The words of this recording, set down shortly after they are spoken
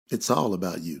It's all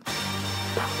about you.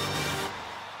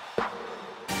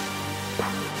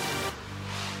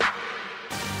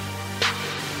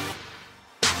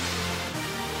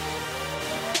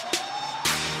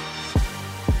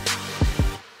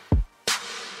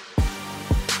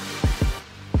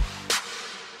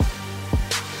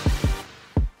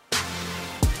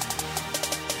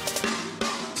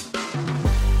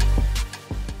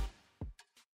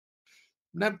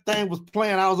 That thing was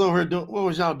playing. I was over here doing, what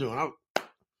was y'all doing?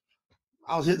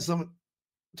 I was hitting something,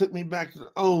 took me back to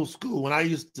the old school when I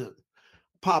used to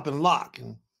pop and lock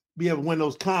and be able to win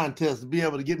those contests, and be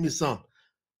able to get me some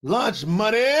lunch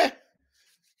money.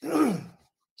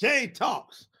 Jay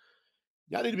Talks.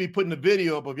 Y'all need to be putting the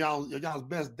video up of y'all's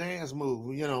best dance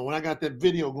move. You know, when I got that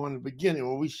video going in the beginning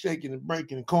where we shaking and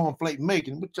breaking and cornflake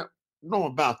making, what y'all know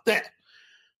about that?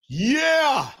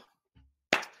 Yeah.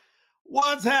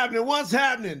 What's happening? What's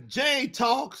happening? Jay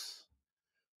Talks,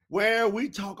 where we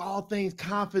talk all things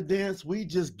confidence. We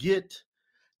just get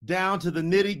down to the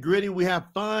nitty gritty. We have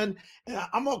fun. And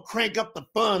I'm going to crank up the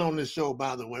fun on this show,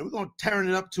 by the way. We're going to turn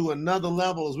it up to another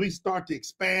level as we start to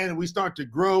expand and we start to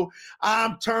grow.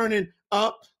 I'm turning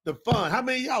up the fun. How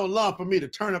many of y'all would love for me to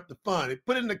turn up the fun?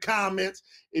 Put in the comments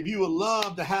if you would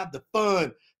love to have the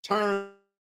fun. Turn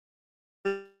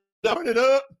it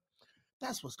up.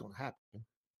 That's what's going to happen.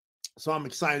 So I'm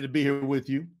excited to be here with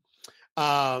you.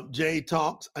 Jay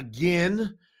Talks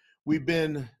again. We've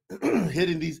been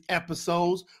hitting these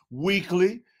episodes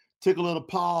weekly. Took a little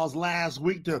pause last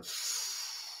week to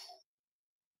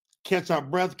catch our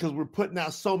breath because we're putting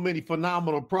out so many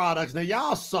phenomenal products. Now,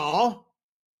 y'all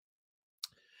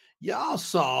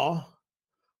saw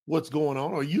what's going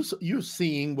on, or you're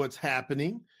seeing what's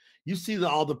happening. You see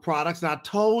all the products. And I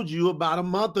told you about a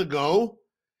month ago.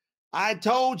 I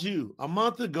told you a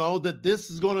month ago that this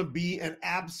is going to be an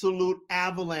absolute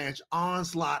avalanche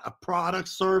onslaught of product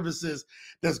services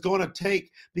that's going to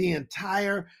take the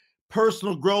entire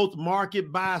personal growth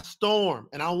market by storm.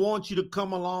 And I want you to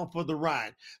come along for the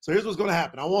ride. So here's what's going to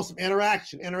happen. I want some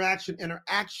interaction.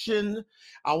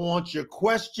 I want your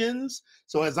questions.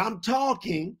 So as I'm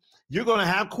talking, you're going to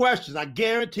have questions. I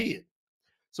guarantee it.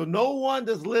 So no one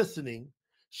that's listening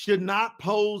should not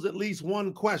pose at least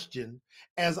one question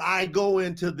as I go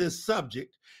into this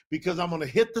subject, because I'm going to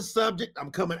hit the subject,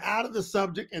 I'm coming out of the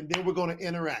subject, and then we're going to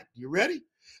interact. You ready?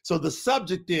 So the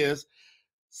subject is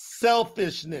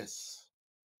selfishness,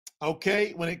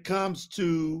 okay, when it comes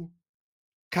to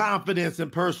confidence and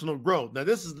personal growth. Now,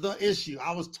 this is the issue.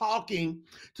 I was talking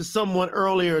to someone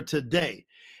earlier today,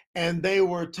 and they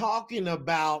were talking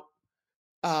about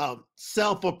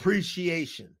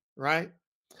self-appreciation, right?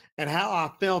 And how I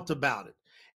felt about it.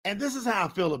 And this is how I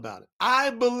feel about it. I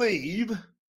believe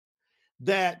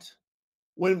that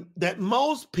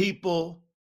most people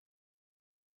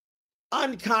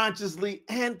unconsciously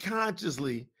and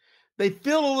consciously, they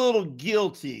feel a little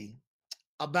guilty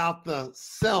about the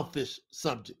selfish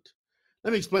subject.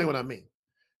 Let me explain what I mean.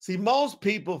 See, most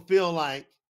people feel like,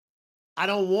 I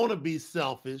don't want to be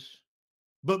selfish,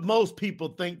 but most people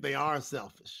think they are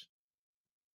selfish.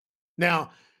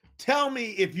 Now, tell me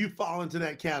if you fall into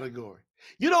that category.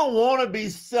 You don't want to be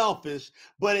selfish,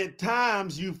 but at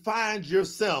times you find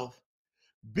yourself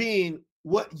being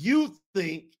what you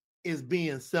think is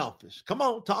being selfish. Come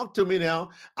on, talk to me now.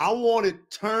 I want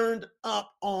it turned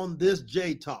up on this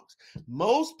J Talks.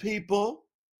 Most people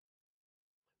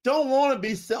don't want to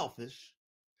be selfish,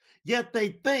 yet they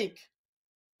think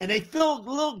and they feel a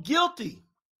little guilty.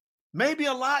 Maybe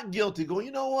a lot guilty, going,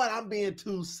 you know what? I'm being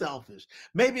too selfish.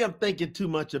 Maybe I'm thinking too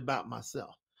much about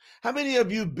myself. How many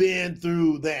of you been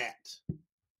through that?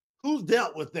 Who's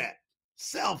dealt with that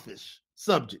selfish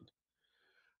subject?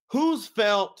 Who's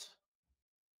felt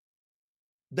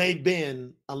they've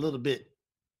been a little bit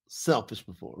selfish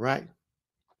before, right?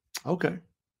 Okay.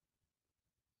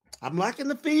 I'm liking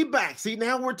the feedback. See,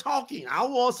 now we're talking. I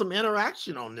want some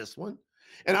interaction on this one,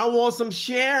 and I want some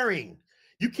sharing.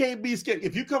 You can't be scared.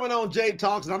 If you're coming on Jay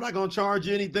Talks and I'm not going to charge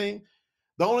you anything,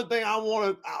 the only thing I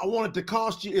want it to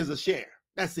cost you is a share.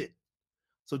 That's it.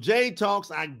 So Jay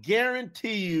Talks, I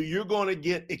guarantee you're going to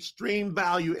get extreme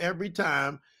value every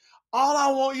time. All I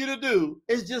want you to do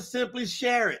is just simply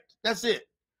share it. That's it.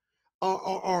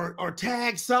 Or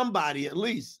tag somebody at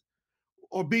least.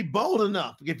 Or be bold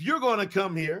enough. If you're going to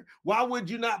come here, why would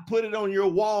you not put it on your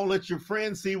wall and let your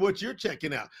friends see what you're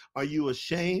checking out? Are you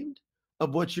ashamed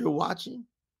of what you're watching?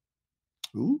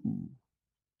 Ooh.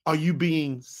 Are you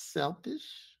being selfish?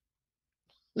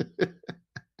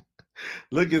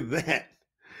 Look at that.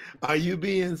 Are you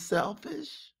being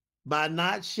selfish by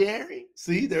not sharing?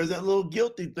 See, there's that little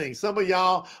guilty thing. Some of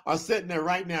y'all are sitting there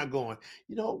right now going,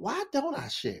 you know, why don't I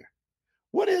share?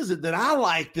 What is it that I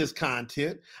like this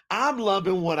content? I'm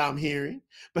loving what I'm hearing,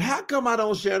 but how come I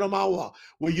don't share it on my wall?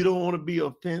 Well, you don't want to be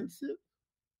offensive?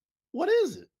 What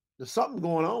is it? There's something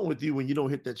going on with you when you don't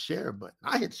hit that share button.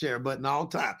 I hit share button all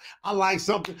the time. I like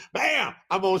something, bam,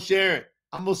 I'm gonna share it.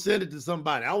 I'm gonna send it to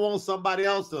somebody. I want somebody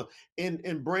else to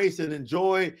embrace and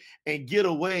enjoy and get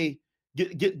away,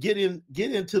 get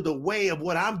into the way of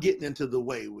what I'm getting into the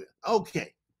way with.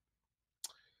 Okay.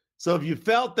 So if you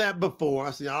felt that before,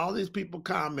 I see all these people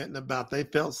commenting about they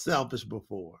felt selfish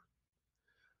before.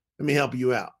 Let me help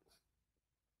you out.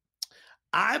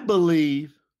 I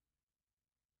believe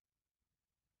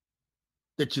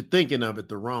that you're thinking of it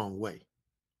the wrong way.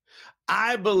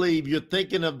 I believe you're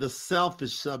thinking of the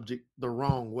selfish subject the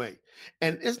wrong way.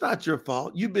 And it's not your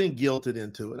fault. You've been guilted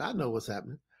into it. I know what's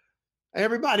happening.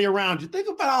 Everybody around you, think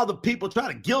about all the people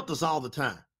trying to guilt us all the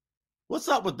time. What's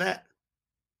up with that?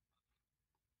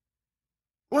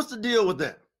 What's the deal with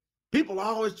that? People are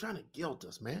always trying to guilt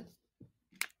us, man.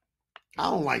 I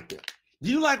don't like that. Do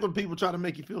you like when people try to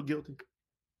make you feel guilty?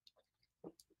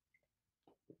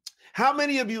 How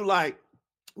many of you like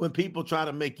when people try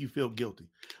to make you feel guilty?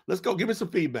 Let's go. Give me some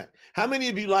feedback. How many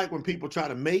of you like when people try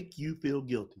to make you feel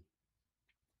guilty?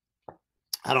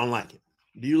 I don't like it.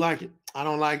 Do you like it? I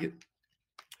don't like it.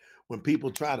 When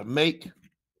people try to make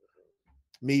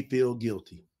me feel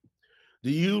guilty.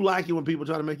 Do you like it when people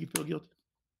try to make you feel guilty?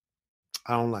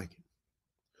 I don't like it.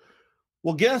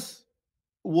 Well, guess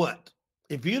what?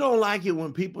 If you don't like it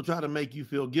when people try to make you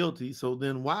feel guilty, so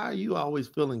then why are you always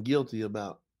feeling guilty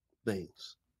about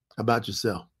things, about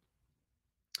yourself?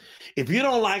 If you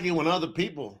don't like it when other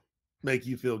people make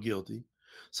you feel guilty,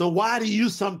 so why do you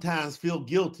sometimes feel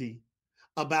guilty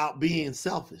about being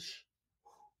selfish?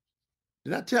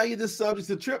 Did I tell you this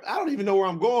subject's a trip? I don't even know where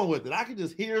I'm going with it. I can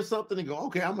just hear something and go,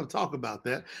 okay, I'm going to talk about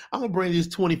that. I'm going to bring these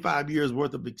 25 years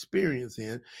worth of experience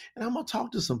in, and I'm going to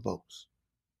talk to some folks.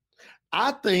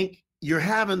 I think you're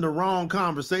having the wrong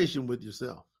conversation with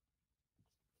yourself.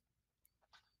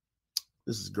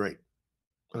 This is great.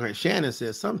 Okay, Shannon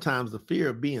says sometimes the fear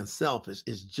of being selfish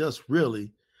is just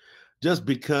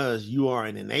because you are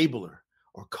an enabler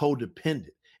or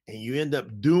codependent and you end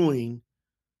up doing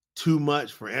too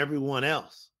much for everyone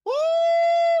else.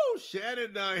 Woo!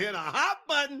 Shannon hit a hot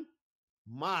button.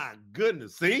 My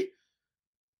goodness. See?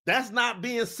 That's not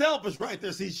being selfish right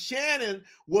there. See, Shannon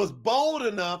was bold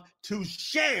enough to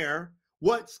share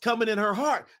what's coming in her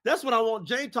heart. That's what I want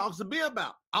Jay Talks to be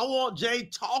about. I want Jay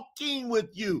talking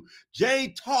with you.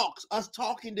 Jay Talks, us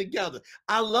talking together.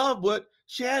 I love what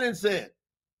Shannon said.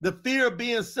 The fear of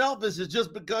being selfish is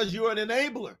just because you're an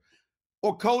enabler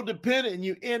or codependent and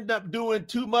you end up doing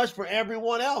too much for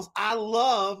everyone else. I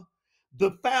love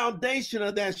the foundation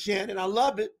of that, Shannon. I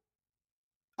love it.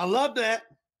 I love that.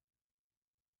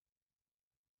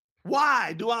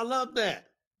 Why do I love that?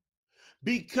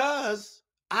 Because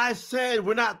I said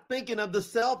we're not thinking of the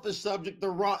selfish subject the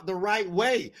right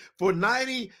way. For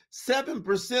 97%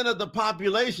 of the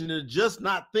population is just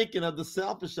not thinking of the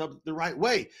selfish subject the right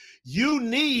way. You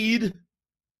need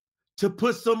to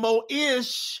put some more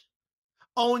ish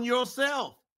on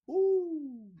yourself.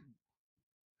 Ooh.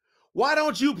 Why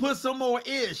don't you put some more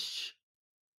ish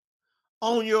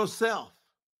on yourself?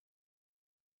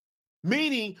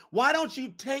 Meaning, why don't you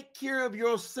take care of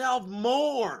yourself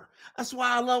more? That's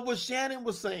why I love what Shannon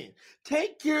was saying.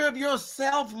 Take care of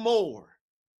yourself more.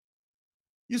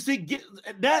 You see,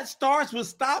 that starts with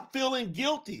stop feeling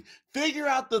guilty. Figure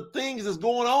out the things that's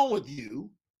going on with you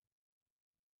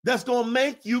that's going to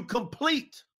make you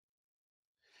complete.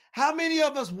 How many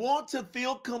of us want to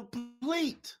feel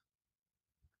complete?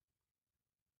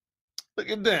 Look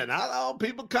at that. I know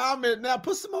people comment now.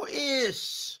 Put some more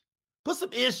ish. Put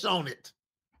some ish on it.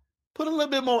 Put a little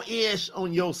bit more ish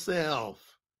on yourself.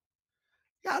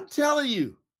 I'm telling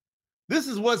you, this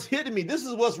is what's hitting me. This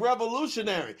is what's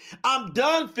revolutionary. I'm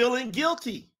done feeling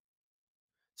guilty.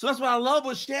 So that's why I love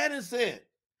what Shannon said.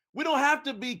 We don't have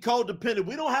to be codependent.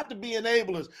 We don't have to be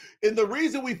enablers. And the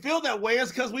reason we feel that way is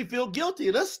because we feel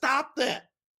guilty. Let's stop that.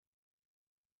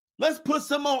 Let's put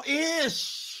some more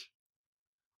ish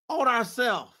on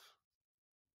ourselves.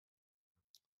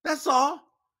 That's all.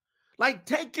 Like,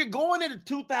 going into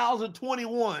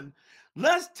 2021,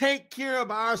 let's take care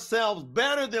of ourselves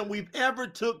better than we've ever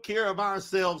took care of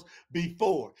ourselves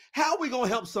before. How are we going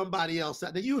to help somebody else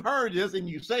out? Now, you heard this and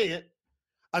you say it.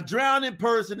 A drowning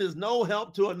person is no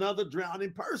help to another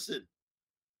drowning person.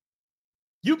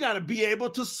 You got to be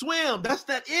able to swim. That's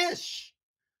that ish.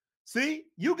 See,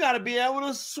 you got to be able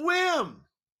to swim.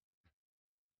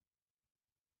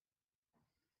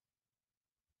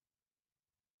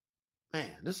 Man,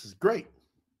 this is great.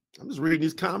 I'm just reading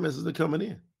these comments as they're coming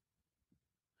in.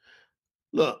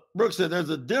 Look, Brooke said there's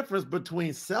a difference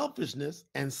between selfishness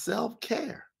and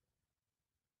self-care.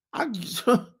 I,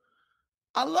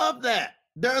 I love that.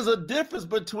 There's a difference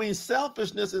between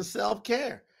selfishness and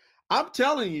self-care. I'm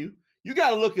telling you, you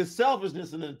got to look at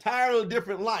selfishness in an entirely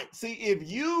different light. See, if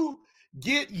you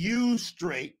get you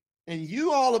straight and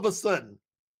you all of a sudden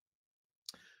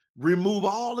remove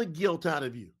all the guilt out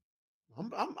of you.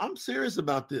 I'm serious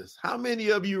about this. How many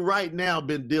of you right now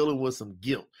been dealing with some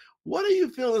guilt? What are you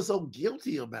feeling so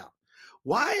guilty about?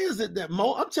 Why is it that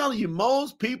I'm telling you,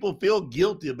 most people feel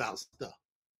guilty about stuff.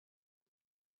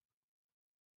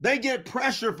 They get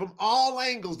pressure from all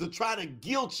angles to try to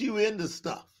guilt you into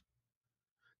stuff.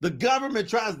 The government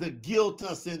tries to guilt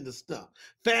us into stuff.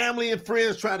 Family and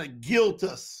friends try to guilt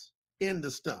us into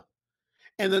stuff.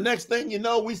 And the next thing you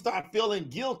know, we start feeling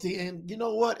guilty. And you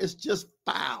know what? It's just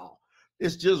foul.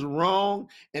 It's just wrong.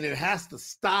 And it has to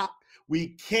stop. We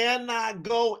cannot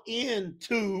go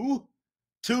into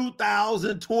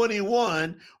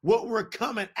 2021 what we're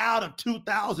coming out of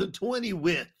 2020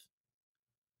 with.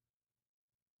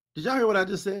 Did y'all hear what I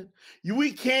just said?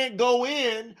 We can't go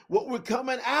in what we're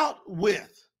coming out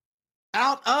with.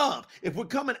 Out of. If we're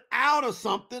coming out of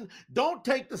something, don't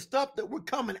take the stuff that we're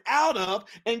coming out of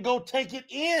and go take it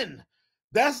in.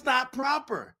 That's not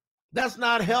proper. That's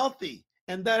not healthy.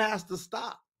 And that has to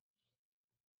stop.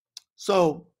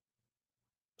 So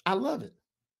I love it.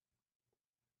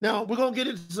 Now we're going to get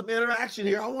into some interaction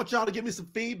here. I want y'all to give me some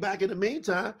feedback. In the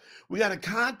meantime, we got a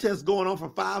contest going on for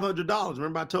 $500.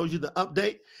 Remember I told you the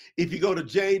update? If you go to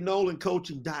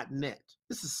jnolancoaching.net.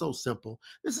 This is so simple.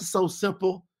 This is so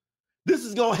simple. This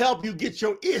is going to help you get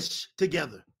your ish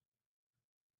together.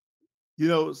 You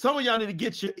know, some of y'all need to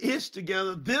get your ish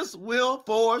together. This will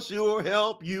for sure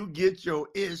help you get your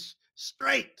ish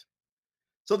straight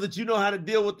so that you know how to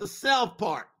deal with the self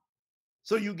part.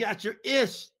 So you got your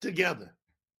ish together.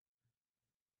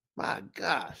 My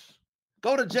gosh.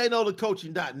 Go to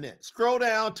jnolancoaching.net. Scroll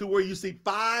down to where you see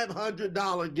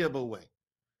 $500 giveaway.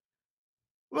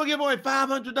 We'll give away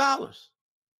 $500.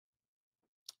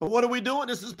 But what are we doing?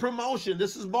 This is promotion.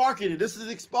 This is marketing. This is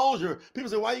exposure. People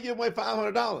say, why are you giving away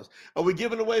 $500? Are we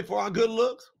giving away for our good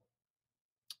looks?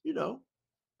 You know,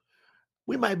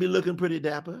 we might be looking pretty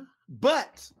dapper,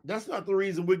 but that's not the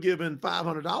reason we're giving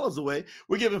 $500 away.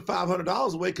 We're giving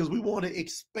 $500 away because we want to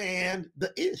expand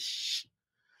the ish.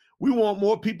 We want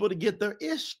more people to get their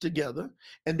ish together,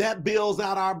 and that builds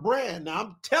out our brand. Now,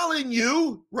 I'm telling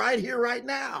you right here, right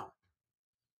now,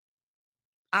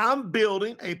 I'm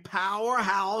building a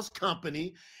powerhouse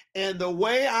company, and the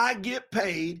way I get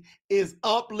paid is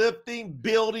uplifting,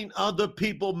 building other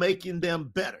people, making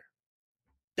them better.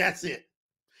 That's it.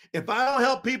 If I don't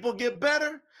help people get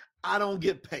better, I don't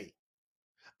get paid.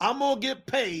 I'm going to get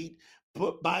paid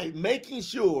by making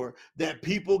sure that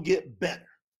people get better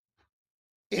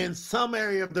in some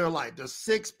area of their life. There's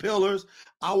 6 pillars.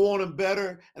 I want them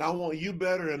better, and I want you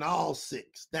better in all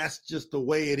 6. That's just the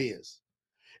way it is.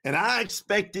 And I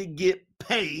expect to get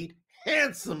paid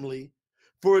handsomely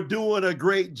for doing a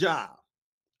great job.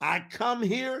 I come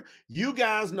here, you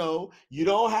guys know, you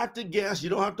don't have to guess, you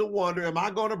don't have to wonder, am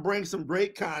I going to bring some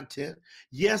great content?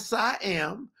 Yes, I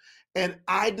am. And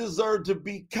I deserve to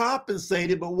be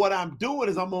compensated. But what I'm doing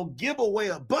is I'm going to give away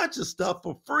a bunch of stuff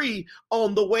for free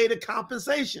on the way to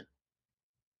compensation.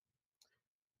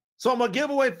 So I'm going to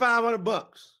give away $500.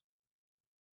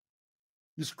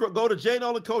 You go to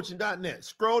jnolancoaching.net,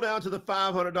 scroll down to the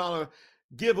 $500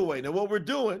 giveaway. Now, what we're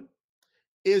doing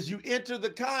is you enter the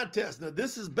contest. Now,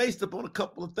 this is based upon a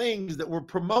couple of things that we're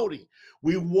promoting.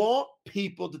 We want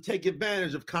people to take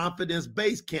advantage of Confidence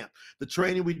Base Camp, the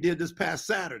training we did this past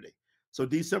Saturday. So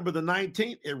December the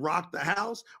 19th, it rocked the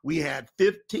house. We had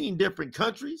 15 different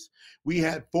countries. We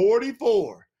had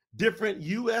 44 different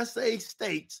USA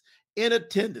states in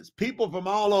attendance, people from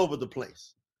all over the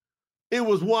place. It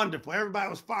was wonderful. Everybody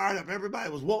was fired up. Everybody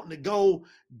was wanting to go.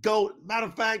 Matter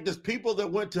of fact, there's people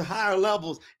that went to higher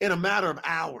levels in a matter of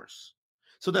hours.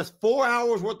 So that's 4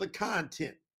 hours worth of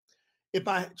content. If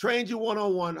I trained you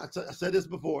one-on-one, I said this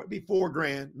before, it'd be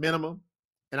 $4,000 minimum,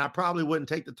 and I probably wouldn't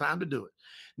take the time to do it.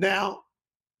 Now,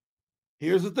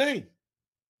 here's the thing.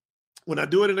 When I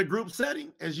do it in a group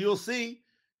setting, as you'll see,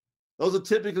 those are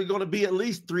typically going to be at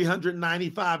least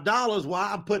 $395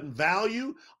 while I'm putting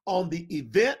value on the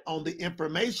event, on the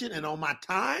information, and on my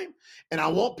time. And I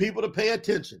want people to pay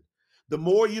attention. The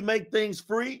more you make things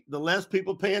free, the less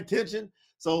people pay attention.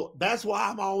 So that's why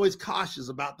I'm always cautious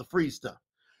about the free stuff.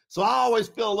 So I always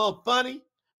feel a little funny,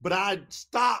 but I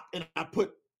stop and I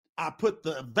put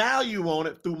the value on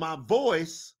it through my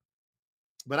voice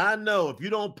But I know if you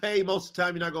don't pay, most of the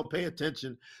time you're not going to pay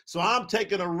attention. So I'm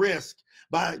taking a risk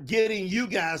by getting you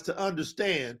guys to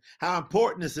understand how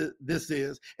important this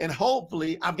is. And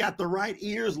hopefully I've got the right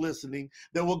ears listening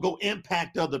that will go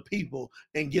impact other people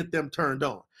and get them turned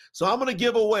on. So I'm going to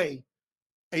give away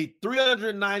a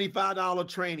 $395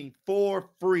 training for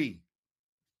free.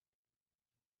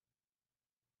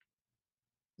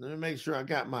 Let me make sure I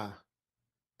got my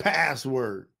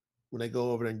password when they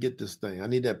go over there and get this thing. I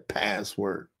need that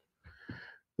password.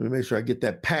 Let me make sure I get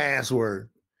that password.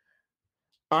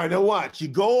 All right, now watch. You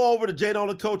go over to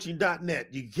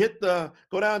jdonacoaching.net. You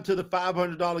go down to the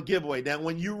 $500 giveaway. Now,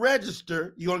 when you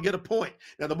register, you're going to get a point.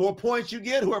 Now, the more points you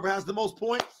get, whoever has the most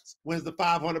points wins the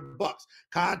 $500.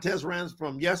 Contest runs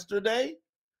from yesterday,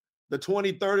 the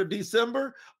 23rd of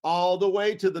December, all the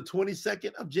way to the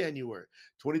 22nd of January.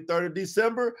 23rd of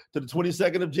December to the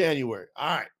 22nd of January.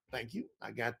 All right, thank you.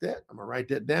 I got that. I'm going to write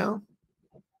that down.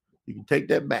 You can take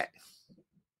that back.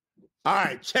 All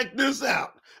right, check this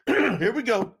out. Here we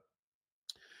go.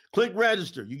 Click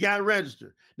register. You got to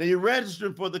register. Now you're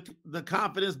registering for the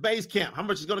Confidence Base Camp. How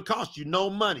much is going to cost you? No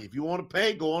money. If you want to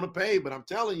pay, go on and pay. But I'm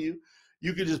telling you,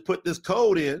 you can just put this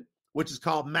code in, which is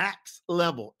called Max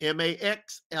Level,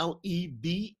 MAXLEVEL,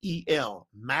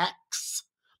 Max,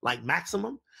 like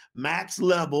maximum, Max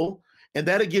Level, and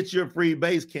that'll get you a free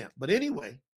base camp. But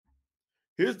anyway,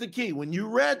 here's the key. When you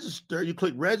register, you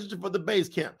click register for the base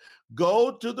camp.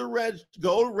 Go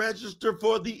register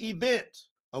for the event,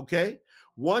 okay?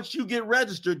 Once you get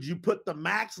registered, you put the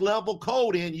max level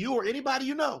code in, you or anybody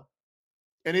you know.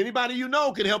 And anybody you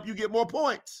know can help you get more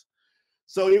points.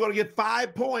 So you're going to get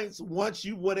 5 points once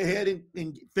you went ahead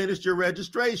and finished your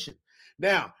registration.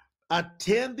 Now,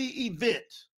 attend the event.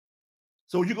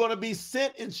 So you're going to be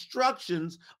sent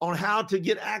instructions on how to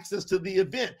get access to the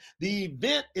event. The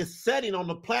event is setting on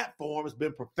the platform. It's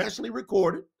been professionally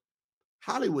recorded,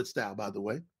 Hollywood style, by the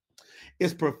way.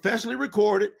 It's professionally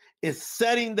recorded. It's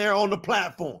setting there on the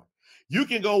platform. You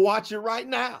can go watch it right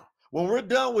now. When we're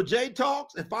done with J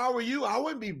Talks, if I were you, I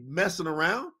wouldn't be messing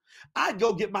around. I'd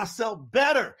go get myself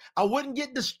better. I wouldn't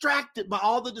get distracted by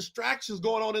all the distractions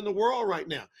going on in the world right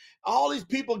now. All these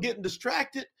people getting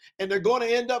distracted, and they're going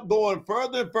to end up going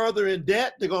further and further in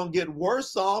debt. They're going to get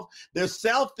worse off. Their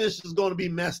selfishness is going to be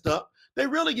messed up. They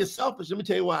really get selfish. Let me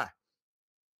tell you why.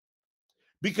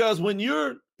 Because when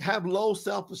you have low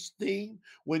self-esteem,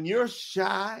 when you're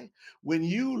shy, when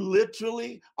you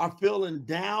literally are feeling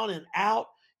down and out,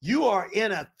 you are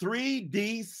in a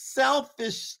 3D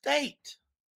selfish state.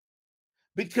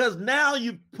 Because now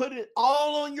you put it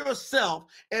all on yourself.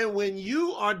 And when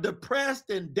you are depressed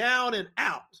and down and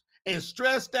out and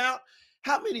stressed out,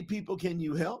 how many people can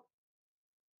you help?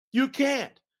 You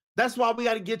can't. That's why we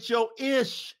got to get your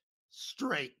ish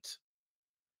straight.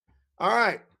 All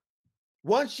right.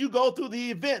 Once you go through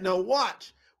the event, now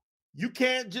watch, you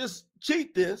can't just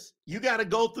cheat this. You got to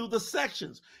go through the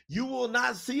sections. You will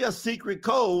not see a secret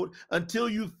code until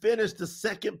you finish the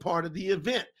second part of the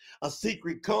event. A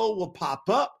secret code will pop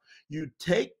up. You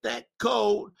take that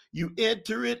code, you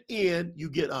enter it in, you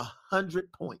get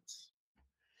 100 points.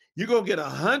 You're going to get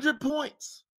 100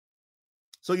 points.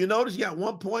 So you notice you got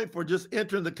 1 point for just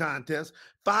entering the contest,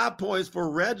 5 points for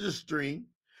registering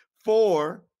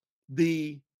for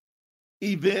the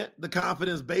event, the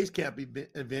Confidence Base Camp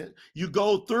event. You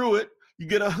go through it, you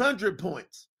get 100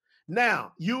 points.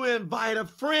 Now, you invite a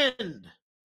friend.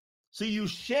 So you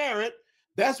share it.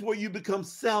 That's where you become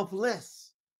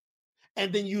selfless.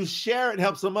 And then you share it,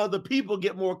 help some other people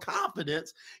get more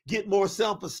confidence, get more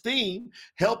self-esteem,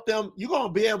 help them. You're going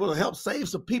to be able to help save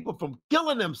some people from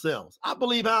killing themselves.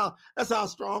 That's how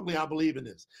strongly I believe in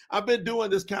this. I've been doing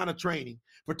this kind of training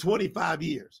for 25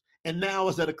 years. And now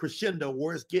it's at a crescendo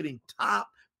where it's getting top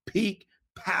peak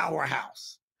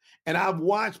powerhouse. And I've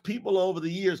watched people over the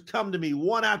years come to me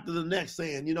one after the next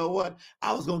saying, you know what?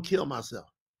 I was going to kill myself.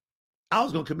 I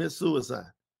was going to commit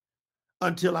suicide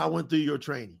until I went through your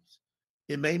trainings.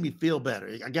 It made me feel better.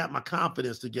 I got my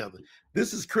confidence together.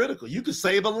 This is critical. You can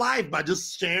save a life by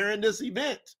just sharing this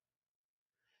event,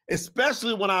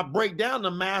 especially when I break down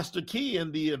the master key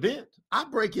in the event. I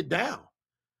break it down.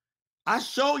 I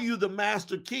show you the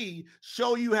master key,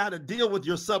 show you how to deal with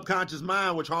your subconscious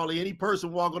mind, which hardly any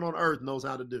person walking on earth knows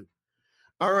how to do.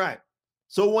 All right.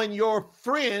 So when your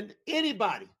friend,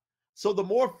 anybody, so the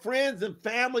more friends and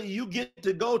family you get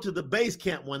to go to the base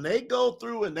camp, when they go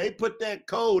through and they put that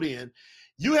code in,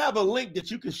 you have a link that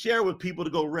you can share with people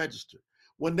to go register.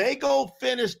 When they go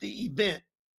finish the event,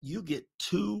 you get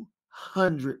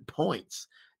 200 points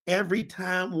every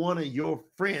time one of your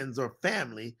friends or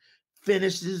family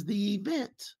finishes the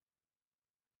event.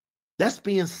 That's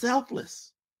being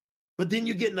selfless. but then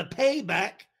you're getting a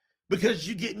payback because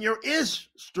you're getting your ish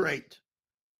straight.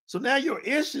 So now your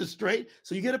ish is straight,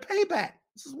 so you get a payback.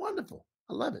 This is wonderful.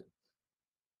 I love it.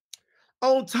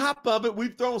 On top of it,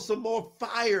 we've thrown some more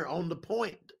fire on the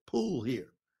point pool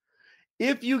here.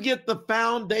 If you get the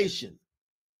foundation,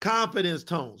 confidence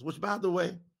tones, which, by the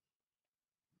way,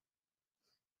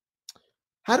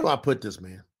 how do I put this,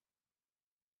 man?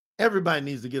 Everybody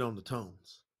needs to get on the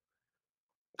tones.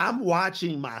 I'm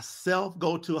watching myself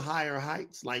go to higher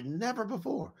heights like never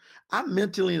before. I'm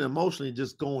mentally and emotionally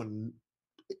just going,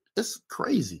 it's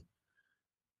crazy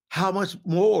how much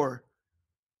more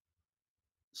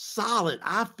solid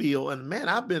I feel. And man,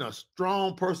 I've been a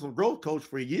strong personal growth coach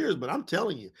for years, but I'm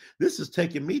telling you, this is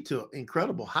taking me to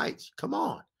incredible heights. Come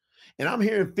on. And I'm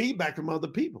hearing feedback from other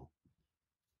people.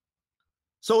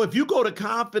 So if you go to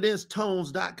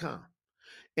confidencetones.com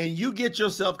and you get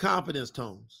yourself confidence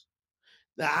tones,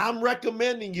 now I'm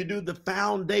recommending you do the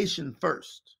foundation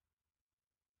first.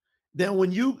 Then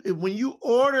when you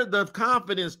order the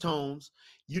confidence tones,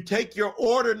 you take your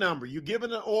order number. You give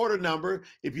it an order number.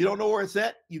 If you don't know where it's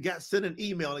at, you got sent an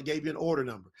email that gave you an order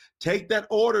number. Take that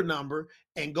order number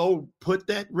and go put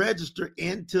that register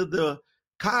into the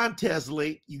contest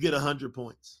link. You get 100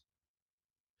 points.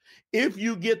 If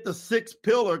you get the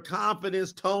 6-pillar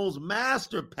confidence tones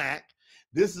master pack,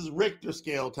 this is Richter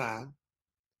scale time.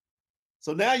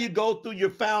 So now you go through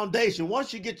your foundation.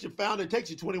 Once you get your foundation, it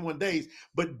takes you 21 days.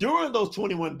 But during those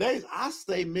 21 days, I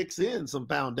say mix in some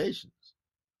foundations.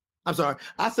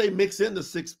 I say mix in the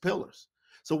 6 pillars.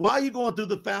 So while you're going through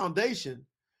the foundation,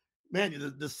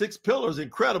 man, the 6 pillars is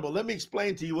incredible. Let me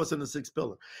explain to you what's in the 6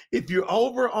 pillar. If you're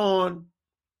over on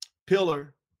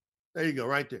pillar, there you go,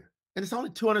 right there. And it's only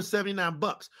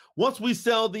 $279. Once we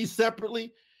sell these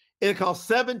separately, it costs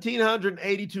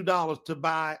 $1,782 to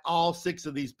buy all 6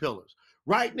 of these pillars.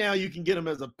 Right now, you can get them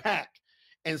as a pack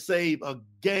and save a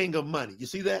gang of money. You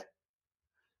see that?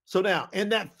 So now, in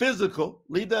that physical,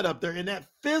 leave that up there. In that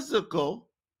physical,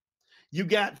 you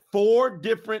got 4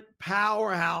 different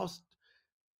powerhouse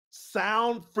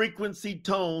sound frequency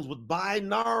tones with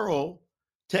binaural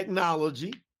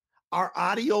technology, our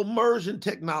audio immersion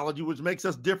technology, which makes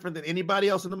us different than anybody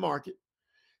else in the market.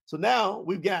 So now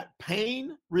we've got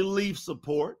pain relief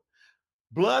support,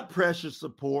 blood pressure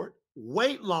support,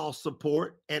 weight loss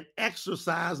support, and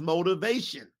exercise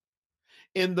motivation.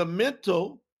 In the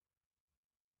mental,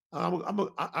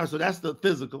 so that's the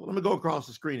physical. Let me go across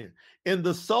the screen here. In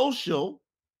the social,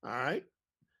 all right,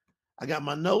 I got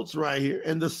my notes right here.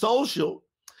 In the social,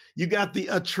 you got the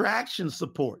attraction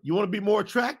support. You want to be more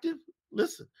attractive?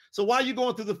 Listen. So while you're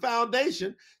going through the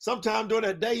foundation, sometime during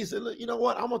that day, you say, look, you know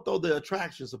what? I'm going to throw the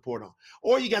attraction support on.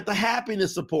 Or you got the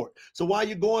happiness support. So while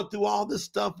you're going through all this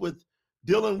stuff with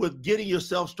dealing with getting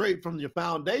yourself straight from your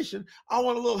foundation, I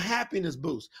want a little happiness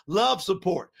boost. Love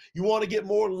support. You want to get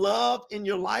more love in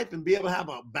your life and be able to have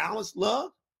a balanced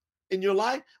love in your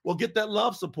life? Well, get that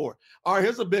love support. All right,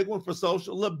 here's a big one for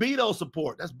social. Libido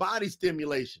support. That's body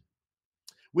stimulation.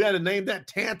 We had to name that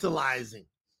tantalizing.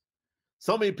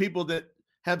 So many people that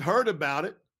have heard about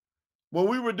it, when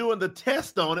we were doing the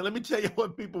test on it, let me tell you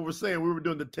what people were saying. We were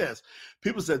doing the test.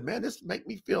 People said, man, this make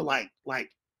me feel like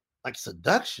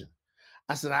seduction.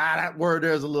 I said, that word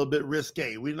there is a little bit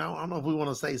risque. I don't know if we want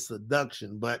to say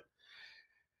seduction, but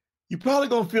you're probably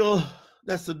going to feel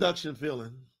that seduction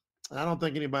feeling. And I don't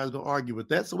think anybody's going to argue with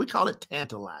that. So we call it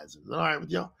tantalizing. All right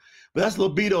with y'all? But that's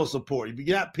libido support. If you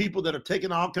got people that are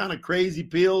taking all kind of crazy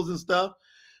pills and stuff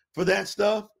for that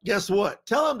stuff, guess what?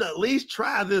 Tell them to at least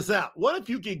try this out. What if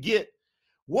you could get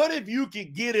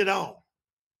it on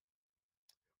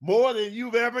more than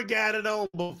you've ever got it on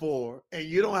before, and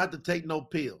you don't have to take no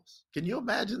pills? Can you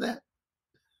imagine that?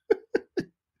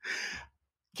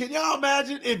 Can y'all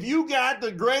imagine if you got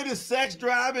the greatest sex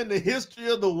drive in the history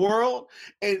of the world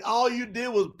and all you did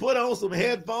was put on some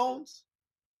headphones?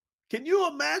 Can you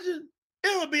imagine?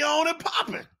 It would be on and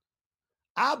popping.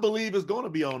 I believe it's going to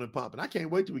be on and popping. I can't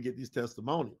wait till we get these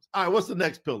testimonials. All right, what's the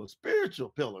next pillar? Spiritual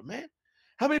pillar, man.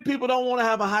 How many people don't want to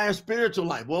have a higher spiritual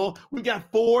life? Well, we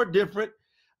got 4 different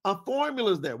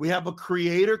formulas there. We have a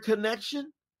creator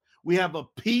connection. We have a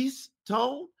peace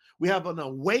tone. We have an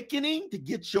awakening to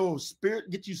get you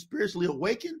spiritually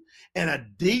awakened, and a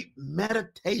deep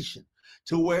meditation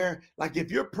to where, like,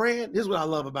 if you're praying, this is what I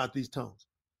love about these tones.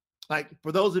 Like,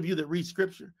 for those of you that read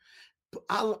scripture,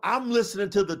 I'm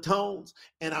listening to the tones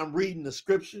and I'm reading the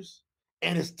scriptures,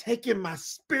 and it's taking my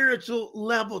spiritual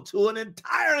level to an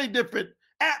entirely different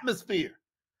atmosphere.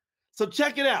 So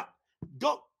check it out.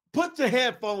 Go Put your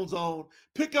headphones on,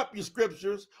 pick up your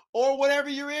scriptures or whatever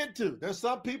you're into. There's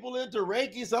some people into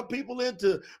Reiki, some people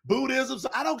into Buddhism. So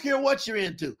I don't care what you're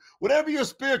into. Whatever your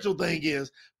spiritual thing is,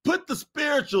 put the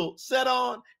spiritual set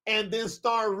on and then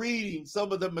start reading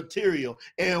some of the material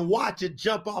and watch it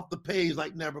jump off the page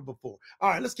like never before. All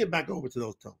right, let's get back over to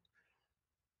those tones.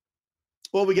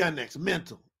 What we got next?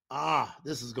 Mental.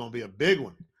 This is going to be a big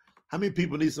one. How many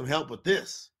people need some help with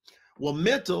this? Well,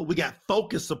 mental, we got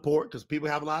focus support because people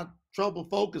have a lot of trouble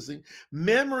focusing.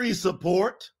 Memory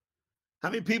support. How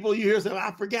many people you hear say,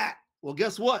 I forgot? Well,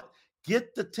 guess what?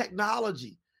 Get the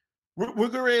technology. We're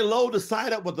going to load the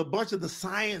site up with a bunch of the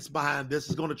science behind this.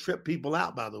 Is going to trip people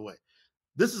out, by the way.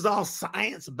 This is all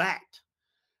science-backed.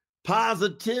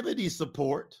 Positivity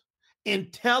support.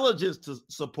 Intelligence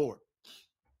support.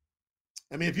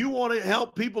 I mean, if you want to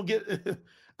help people get...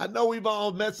 I know we've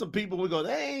all met some people, we go,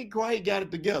 they ain't quite got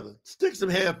it together. Stick some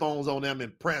headphones on them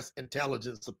and press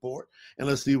intelligence support, and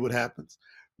let's see what happens.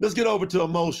 Let's get over to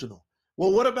emotional.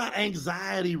 Well, what about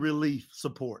anxiety relief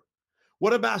support?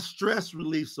 What about stress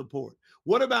relief support?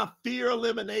 What about fear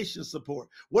elimination support?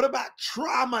 What about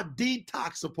trauma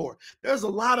detox support? There's a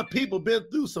lot of people been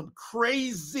through some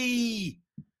crazy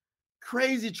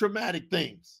traumatic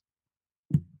things.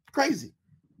 Crazy.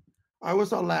 All right,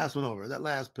 what's our last one over? That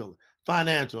last pillar.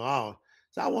 Financial.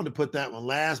 So I wanted to put that one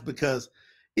last because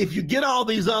if you get all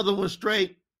these other ones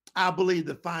straight, I believe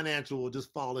that financial will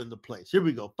just fall into place. Here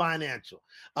we go. Financial.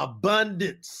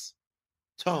 Abundance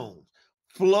tones.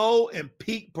 Flow and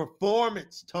peak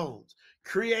performance tones.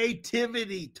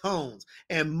 Creativity tones.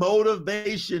 And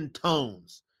motivation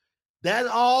tones. That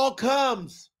all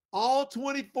comes, all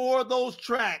 24 of those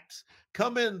tracks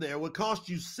come in there. It would cost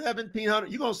you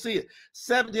 $1,700. You're going to see it.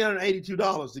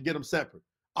 $1,782 to get them separate.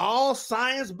 All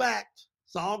science-backed.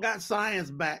 It's all got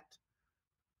science-backed.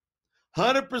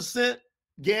 100%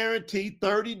 guaranteed,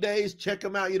 30 days. Check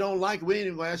them out. You don't like it, we ain't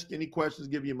even going to ask you any questions,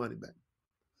 give you your money back.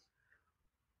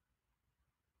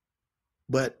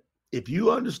 But if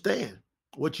you understand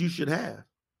what you should have,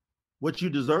 what you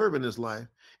deserve in this life,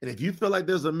 and if you feel like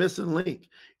there's a missing link,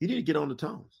 you need to get on the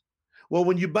tones. Well,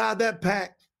 when you buy that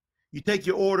pack, you take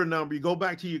your order number, you go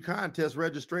back to your contest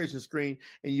registration screen,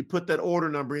 and you put that order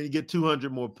number in, you get 200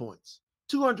 more points.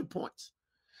 200 points.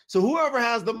 So whoever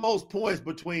has the most points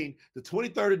between the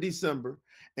 23rd of December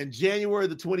and January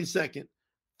the 22nd,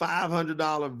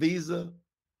 $500 Visa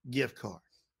gift card.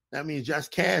 That means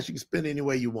just cash you can spend any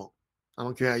way you want. I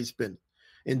don't care how you spend it.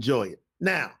 Enjoy it.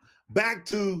 Now, back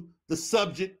to the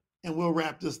subject, and we'll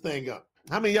wrap this thing up.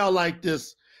 How many of y'all like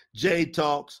this Jay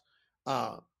Talks?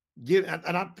 I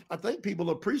think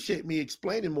people appreciate me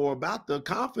explaining more about the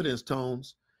confidence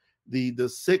tones, the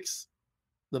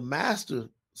master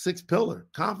 6-pillar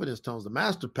confidence tones. The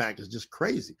master pack is just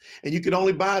crazy. And you can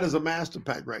only buy it as a master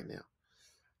pack right now.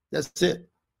 That's it.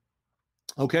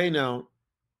 Okay, now,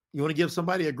 you want to give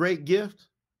somebody a great gift?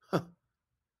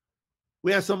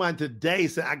 We had somebody today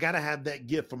say, I got to have that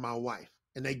gift for my wife.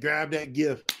 And they grabbed that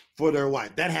gift for their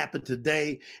wife. That happened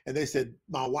today. And they said,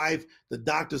 my wife, the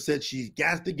doctor said she's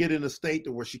got to get in a state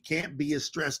to where she can't be as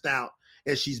stressed out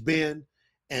as she's been.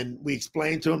 And we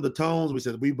explained to them the tones. We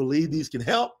said, we believe these can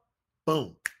help.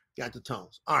 Boom, got the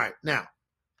tones. All right, now,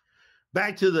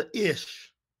 back to the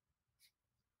ish.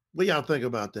 What y'all think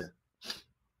about that?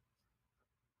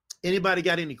 Anybody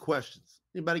got any questions?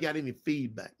 Anybody got any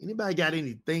feedback? Anybody got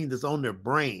anything that's on their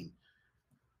brain?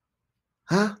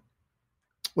 Huh?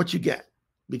 What you got?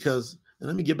 Because, and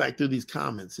let me get back through these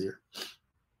comments here.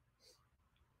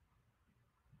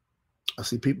 I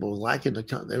see people liking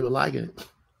they were liking it.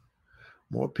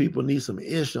 More people need some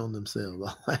ish on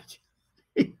themselves. I like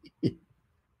it.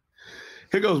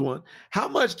 Here goes one. How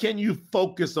much can you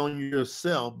focus on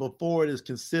yourself before it is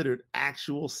considered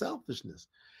actual selfishness?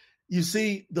 You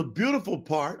see, the beautiful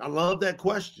part, I love that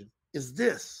question, is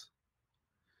this.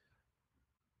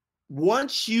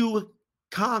 Once you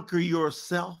conquer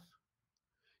yourself,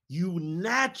 you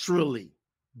naturally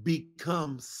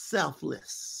become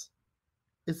selfless.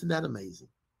 Isn't that amazing?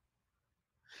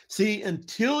 See,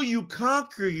 until you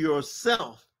conquer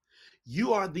yourself,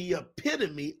 you are the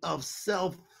epitome of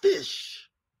selfish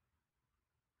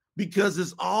because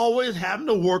it's always having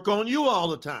to work on you all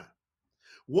the time.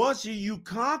 Once you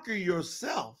conquer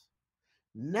yourself,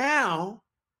 now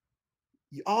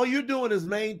all you're doing is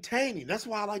maintaining. That's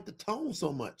why I like the tone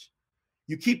so much.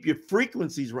 You keep your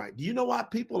frequencies right. Do you know why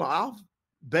people are off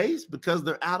base? Because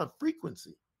they're out of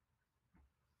frequency.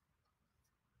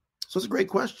 So it's a great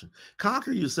question.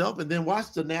 Conquer yourself and then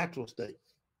watch the natural state.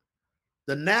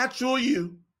 The natural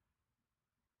you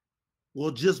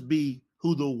will just be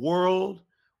who the world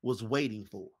was waiting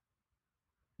for.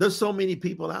 There's so many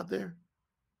people out there.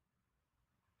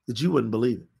 that you wouldn't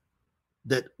believe it.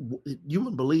 That you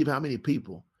wouldn't believe how many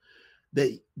people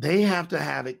they have to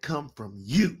have it come from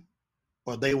you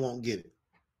or they won't get it.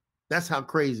 That's how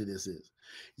crazy this is.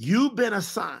 You've been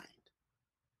assigned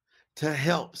to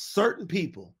help certain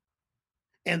people.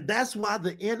 And that's why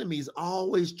the enemy's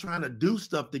always trying to do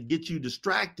stuff to get you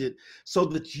distracted so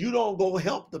that you don't go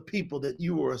help the people that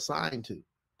you were assigned to.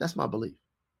 That's my belief.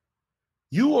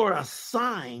 You are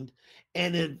assigned,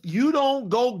 and if you don't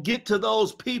go get to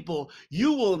those people,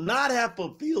 you will not have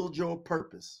fulfilled your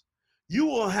purpose. You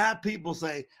will have people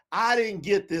say, I didn't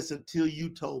get this until you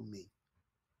told me.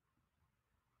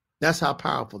 That's how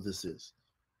powerful this is.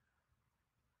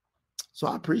 So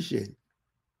I appreciate it.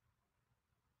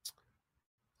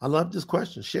 I love this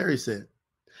question. Sherry said,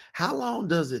 how long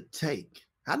does it take?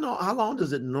 How long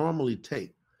does it normally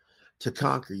take to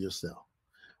conquer yourself?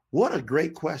 What a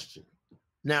great question.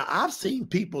 Now, I've seen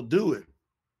people do it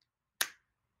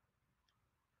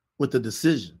with a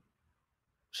decision,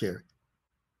 Sherry.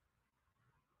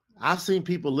 I've seen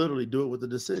people literally do it with a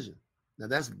decision. Now,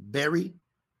 that's very,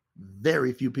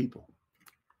 very few people.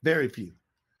 Very few.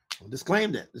 I'll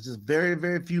disclaim that. There's just very,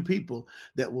 very few people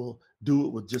that will do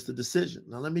it with just a decision.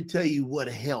 Now, let me tell you what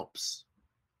helps.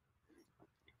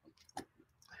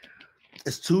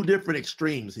 It's two different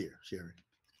extremes here, Sherry.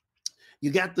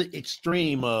 You got the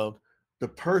extreme of the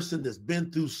person that's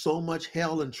been through so much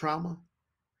hell and trauma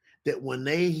that when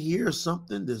they hear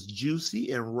something that's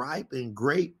juicy and ripe and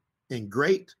great, they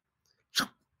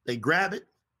grab it,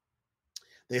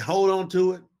 they hold on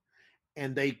to it,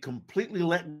 and they completely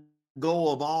let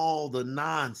go of all the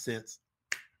nonsense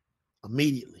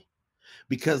immediately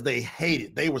because they hate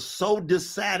it. They were so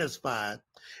dissatisfied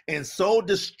and so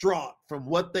distraught from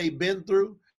what they've been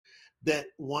through that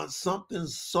once something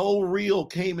so real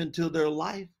came into their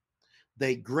life,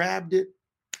 they grabbed it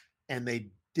and they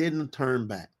didn't turn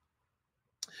back.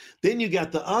 Then you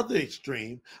got the other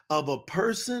extreme of a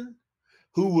person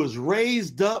who was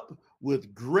raised up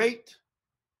with great,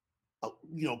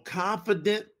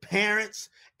 confident parents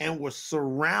and was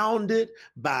surrounded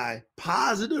by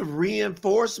positive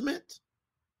reinforcement.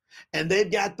 And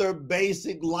they've got their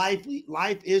basic life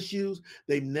issues.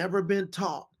 They've never been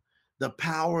taught the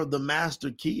power of the master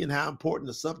key and how important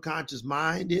the subconscious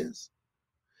mind is.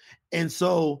 And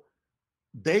so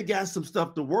they got some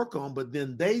stuff to work on, but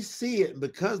then they see it, and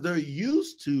because they're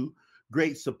used to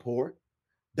great support,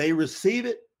 they receive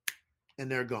it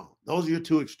and they're gone. Those are your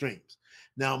two extremes.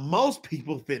 Now, most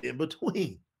people fit in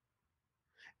between,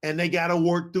 and they got to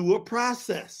work through a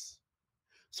process.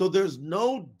 So there's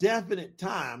no definite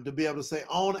time to be able to say,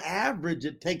 on average,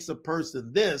 it takes a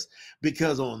person this,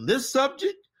 because on this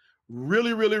subject,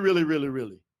 really,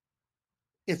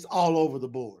 it's all over the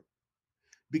board.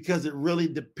 Because it really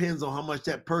depends on how much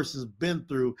that person's been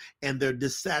through and their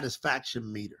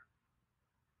dissatisfaction meter.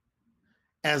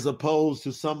 As opposed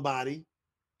to somebody,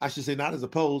 I should say not as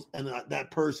opposed, and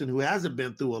that person who hasn't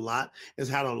been through a lot has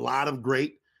had a lot of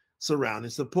great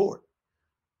surrounding support.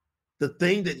 The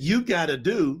thing that you got to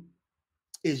do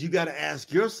is you got to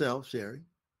ask yourself, Sherry,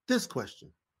 this question.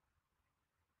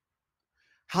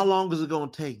 How long is it going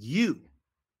to take you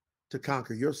to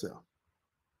conquer yourself?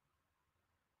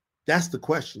 That's the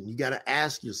question you got to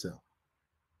ask yourself.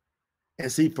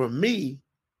 And see, for me,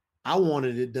 I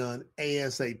wanted it done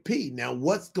ASAP. Now,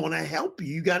 what's going to help you?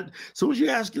 You got to, so as you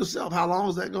ask yourself, how long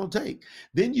is that going to take?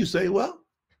 Then you say, well,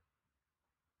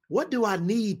 what do I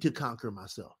need to conquer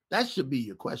myself? That should be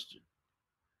your question.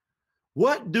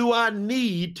 What do I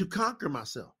need to conquer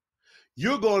myself?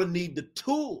 You're going to need the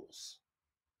tools.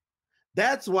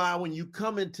 That's why when you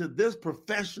come into this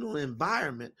professional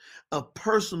environment of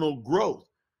personal growth,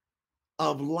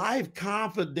 of life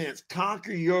confidence,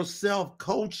 conquer yourself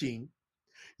coaching,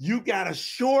 you got a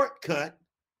shortcut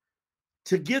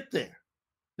to get there.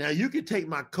 Now, you can take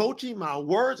my coaching, my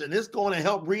words, and it's going to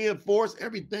help reinforce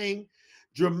everything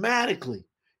dramatically.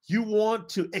 You want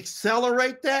to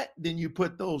accelerate that, then you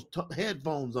put those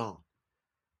headphones on.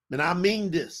 And I mean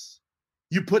this.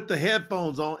 You put the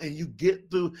headphones on and you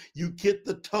get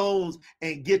the tones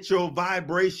and get your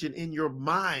vibration in your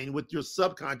mind with your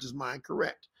subconscious mind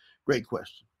correct. Great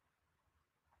question.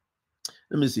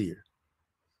 Let me see here.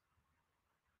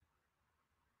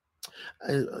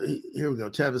 Here we go.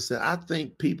 Travis said, I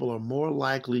think people are more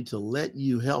likely to let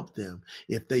you help them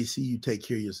if they see you take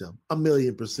care of yourself.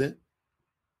 1,000,000%.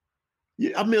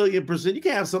 1,000,000%. You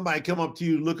can't have somebody come up to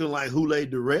you looking like Hule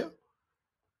Durrell,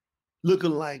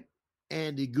 looking like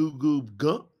Andy Goo Goo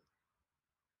Gump,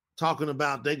 talking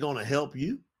about they're going to help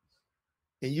you.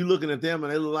 And you looking at them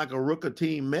and they look like a Rooker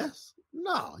Team mess.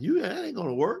 No, that ain't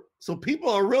gonna work. So people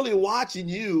are really watching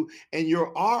you and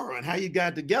your aura and how you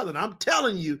got together. And I'm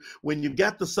telling you, when you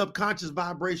got the subconscious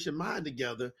vibration mind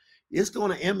together, it's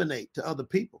going to emanate to other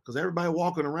people because everybody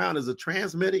walking around is a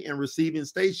transmitting and receiving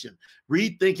station.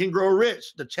 Read Think and Grow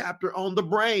Rich, the chapter on the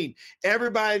brain.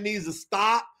 Everybody needs to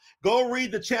stop. Go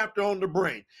read the chapter on the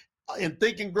brain and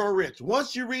Think and Grow Rich.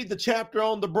 Once you read the chapter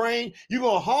on the brain, you're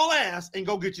going to haul ass and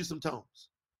go get you some tones.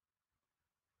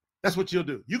 That's what you'll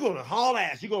do. You're going to haul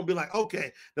ass. You're going to be like,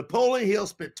 okay, Napoleon Hill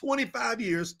spent 25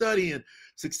 years studying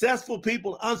successful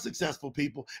people, unsuccessful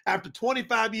people. After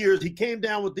 25 years, he came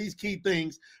down with these key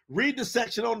things. Read the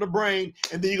section on the brain,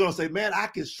 and then you're going to say, man, I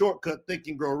can shortcut Think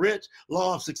and Grow Rich,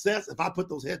 Law of Success, if I put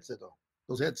those headsets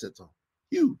on.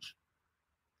 Huge.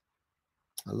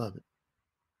 I love it.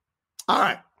 All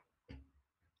right.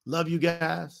 Love you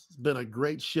guys. It's been a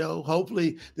great show.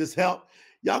 Hopefully this helped.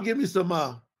 Y'all give me some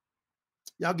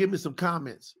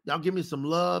comments. Y'all give me some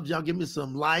loves. Y'all give me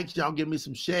some likes. Y'all give me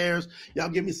some shares. Y'all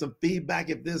give me some feedback.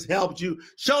 If this helped you,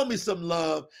 show me some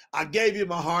love. I gave you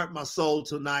my heart, my soul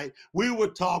tonight. We were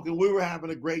talking. We were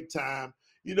having a great time.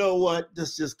 You know what?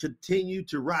 Let's just continue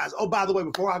to rise. Oh, by the way,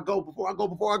 before I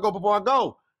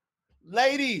go,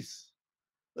 ladies,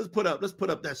 let's put up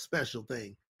that special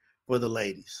thing for the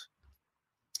ladies.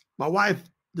 My wife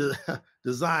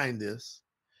designed this.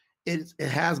 It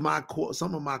has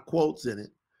some of my quotes in it,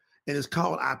 and it's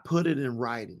called I Put It in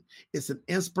Writing. It's an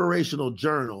inspirational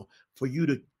journal for you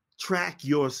to track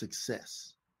your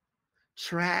success,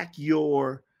 track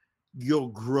your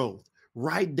growth,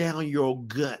 write down your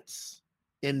guts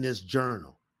in this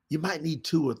journal. You might need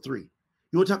 2 or 3.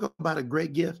 You want to talk about a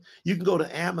great gift? You can go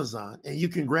to Amazon and you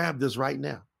can grab this right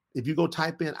now. If you go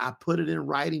type in I Put It in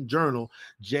Writing journal,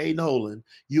 Jay Nolan,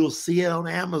 you'll see it on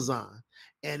Amazon.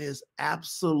 And it's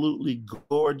absolutely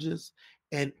gorgeous.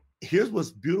 And here's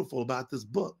what's beautiful about this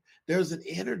book. There's an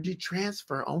energy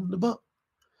transfer on the book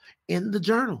in the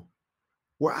journal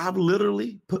where I've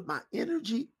literally put my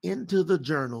energy into the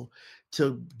journal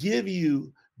to give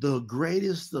you the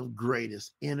greatest of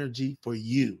greatest energy for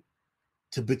you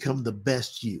to become the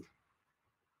best you.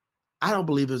 I don't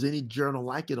believe there's any journal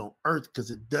like it on earth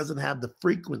because it doesn't have the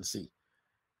frequency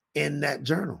in that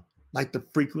journal, like the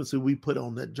frequency we put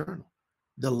on that journal,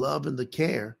 the love and the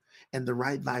care and the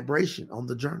right vibration on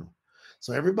the journal.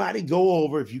 So everybody go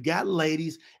over, if you got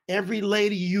ladies, every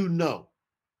lady you know,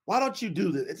 why don't you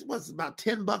do this? It's about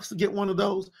 $10 to get one of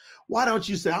those. Why don't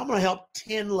you say, I'm going to help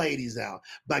 10 ladies out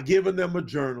by giving them a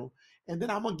journal, and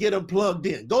then I'm going to get them plugged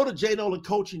in. Go to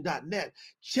jnolancoaching.net.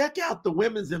 Check out the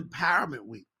Women's Empowerment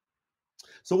Week.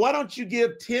 So why don't you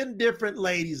give 10 different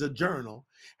ladies a journal,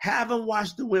 have them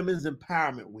watch the Women's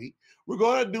Empowerment Week. We're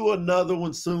going to do another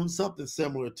one soon, something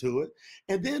similar to it.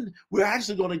 And then we're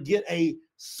actually going to get a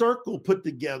circle put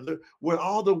together where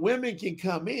all the women can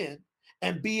come in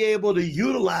and be able to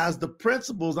utilize the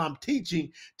principles I'm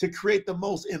teaching to create the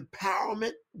most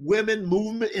empowerment women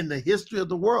movement in the history of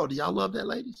the world. Do y'all love that,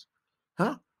 ladies?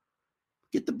 Huh?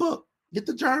 Get the book, get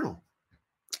the journal.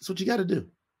 That's what you got to do.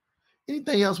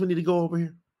 Anything else we need to go over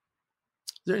here?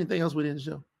 Is there anything else we didn't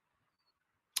show?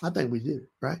 I think we did it,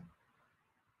 right?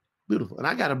 Beautiful. And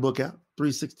I got a book out,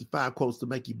 365 Quotes to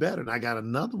Make You Better. And I got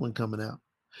another one coming out,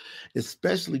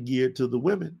 especially geared to the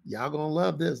women. Y'all going to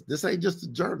love this. This ain't just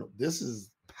a journal. This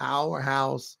is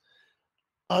powerhouse,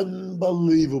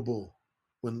 unbelievable.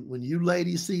 When you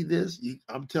ladies see this,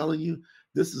 I'm telling you,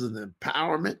 this is an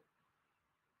empowerment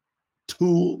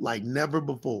tool like never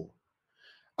before.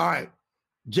 All right.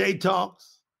 J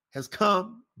Talks has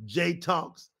come. J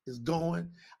Talks is going.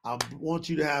 I want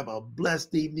you to have a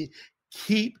blessed evening.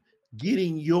 Keep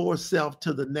getting yourself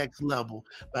to the next level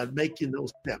by making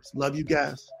those steps. Love you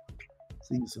guys.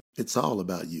 See you soon. It's all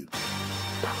about you.